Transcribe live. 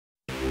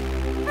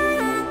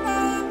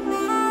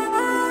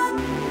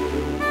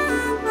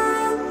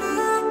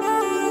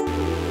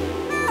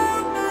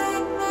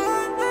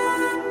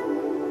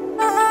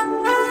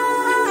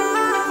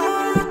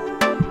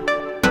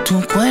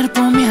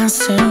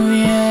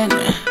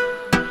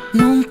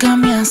nunca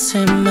me hace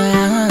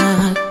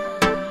mal.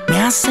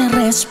 Me hace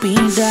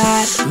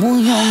respirar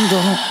muy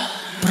hondo,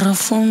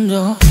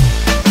 profundo.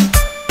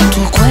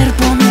 Tu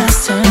cuerpo me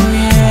hace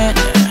bien,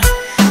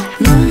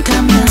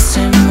 nunca me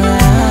hace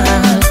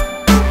mal.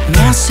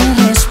 Me hace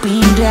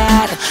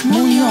respirar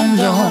muy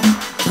hondo,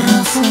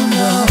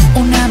 profundo.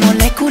 Una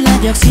molécula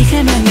de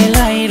oxígeno en el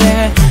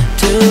aire.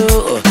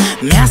 Tú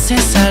me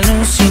haces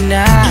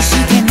alucinar. Y si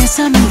tienes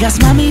amigas,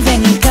 mami,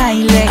 ven y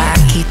caile.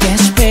 Aquí te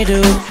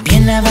espero,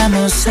 bien la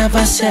vamos a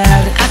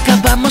pasar.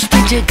 Acabamos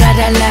de llegar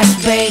a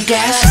Las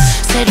Vegas.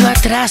 Cero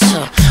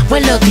atraso,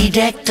 vuelo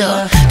directo.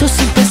 Tú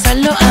sin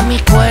pensarlo a mi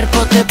cuerpo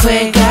te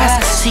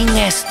pegas. Sin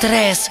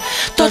estrés,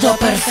 todo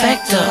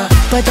perfecto.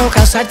 Puedo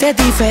causarte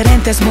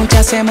diferentes,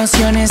 muchas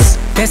emociones.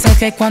 De esas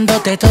que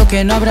cuando te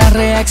toque no habrá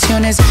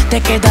reacciones.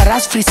 Te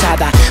quedarás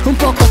frisada, un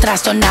poco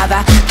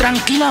trastornada.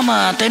 Tranquila,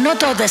 ma, te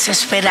noto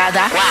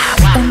desesperada.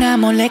 Una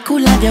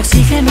molécula de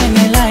oxígeno en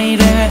el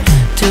aire.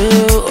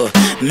 Tú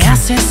me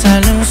haces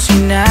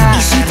alucinar.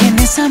 Y si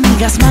tienes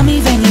amigas, mami,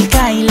 ven y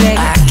caile.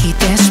 Aquí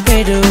te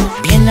espero,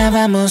 bien la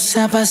vamos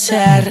a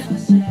pasar.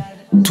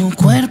 Tu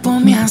cuerpo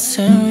me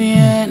hace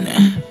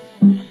bien,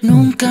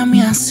 nunca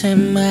me hace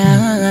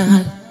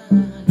mal.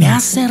 Me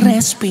hace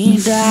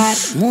respirar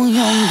muy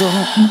hondo,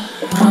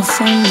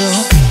 profundo.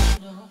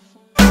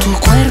 Tu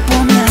cuerpo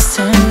me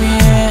hace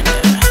bien,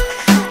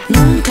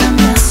 nunca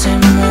me hace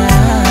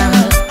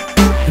mal.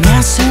 Me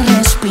hace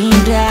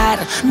respirar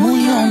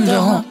muy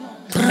hondo,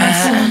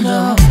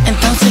 profundo.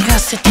 Entonces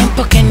hace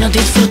tiempo que no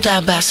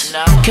disfrutabas,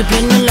 que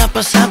bien no la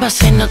pasabas,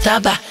 se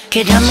notaba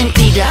que era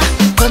mentira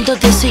cuando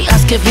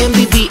decías que bien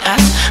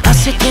vivías.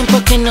 Hace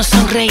tiempo que no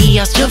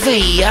sonreías, yo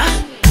veía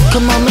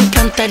como me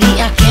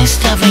encantaría que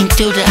esta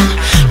aventura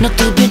no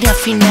tuviera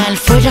final,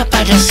 fuera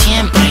para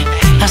siempre.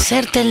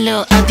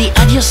 Hacértelo a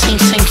diario sin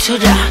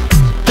censura.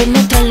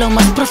 Penetra lo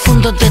más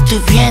profundo de tu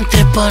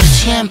vientre por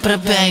siempre,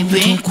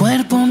 baby. Tu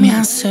cuerpo me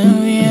hace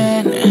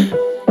bien,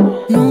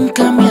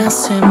 nunca me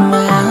hace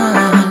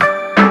mal.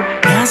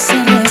 Me hace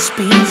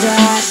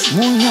respirar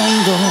muy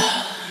hondo,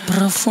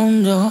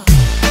 profundo.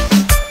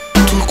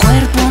 Tu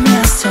cuerpo me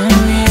hace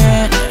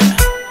bien,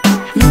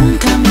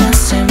 nunca me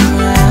hace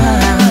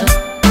mal.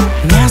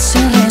 Me hace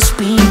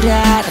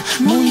respirar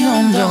muy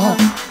hondo,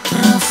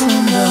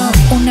 profundo.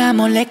 Una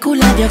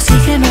molécula de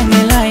oxígeno en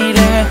el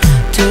aire.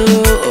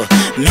 Tú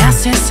me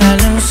haces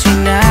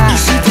alucinar. Y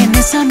si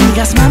tienes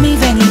amigas, mami,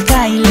 ven y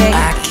caile.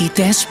 Aquí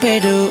te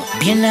espero,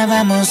 bien la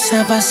vamos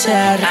a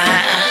pasar.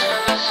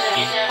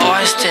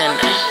 Austin,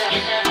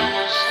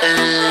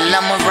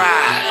 la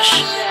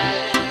Mirage.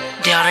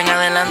 De ahora en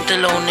adelante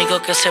lo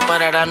único que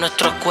separará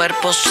nuestros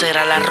cuerpos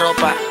será la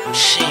ropa.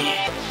 Sí.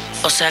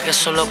 O sea que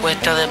solo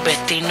cuesta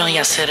desvestirnos y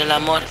hacer el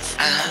amor.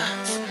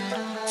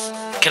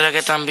 Creo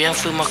que también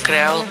fuimos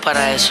creados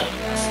para eso,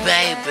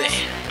 baby.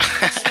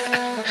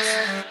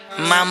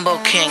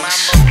 Mambo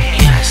Kingz,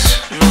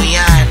 yes.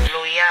 Luian,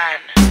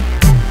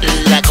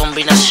 la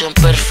combinación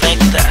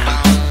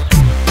perfecta.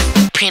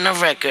 Pina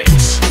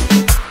Records,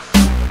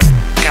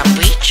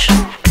 Capicho,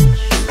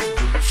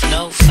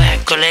 Flow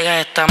Fact.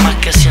 Colegas, está más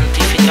que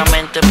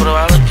científicamente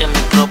probado que mi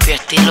propio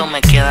estilo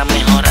me queda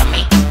mejor a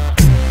mí.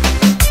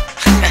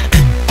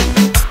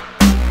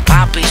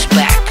 Papi's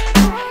back.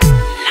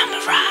 La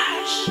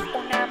Mirage.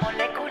 Una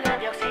molécula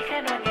de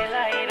oxígeno en el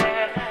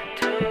aire.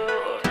 Tú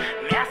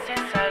me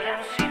haces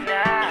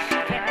alucinar. Y si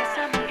tienes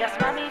amigas,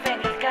 mami, ven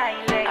y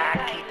caile.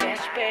 Aquí te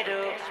espero,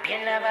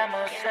 bien la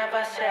vamos a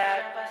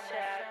pasar.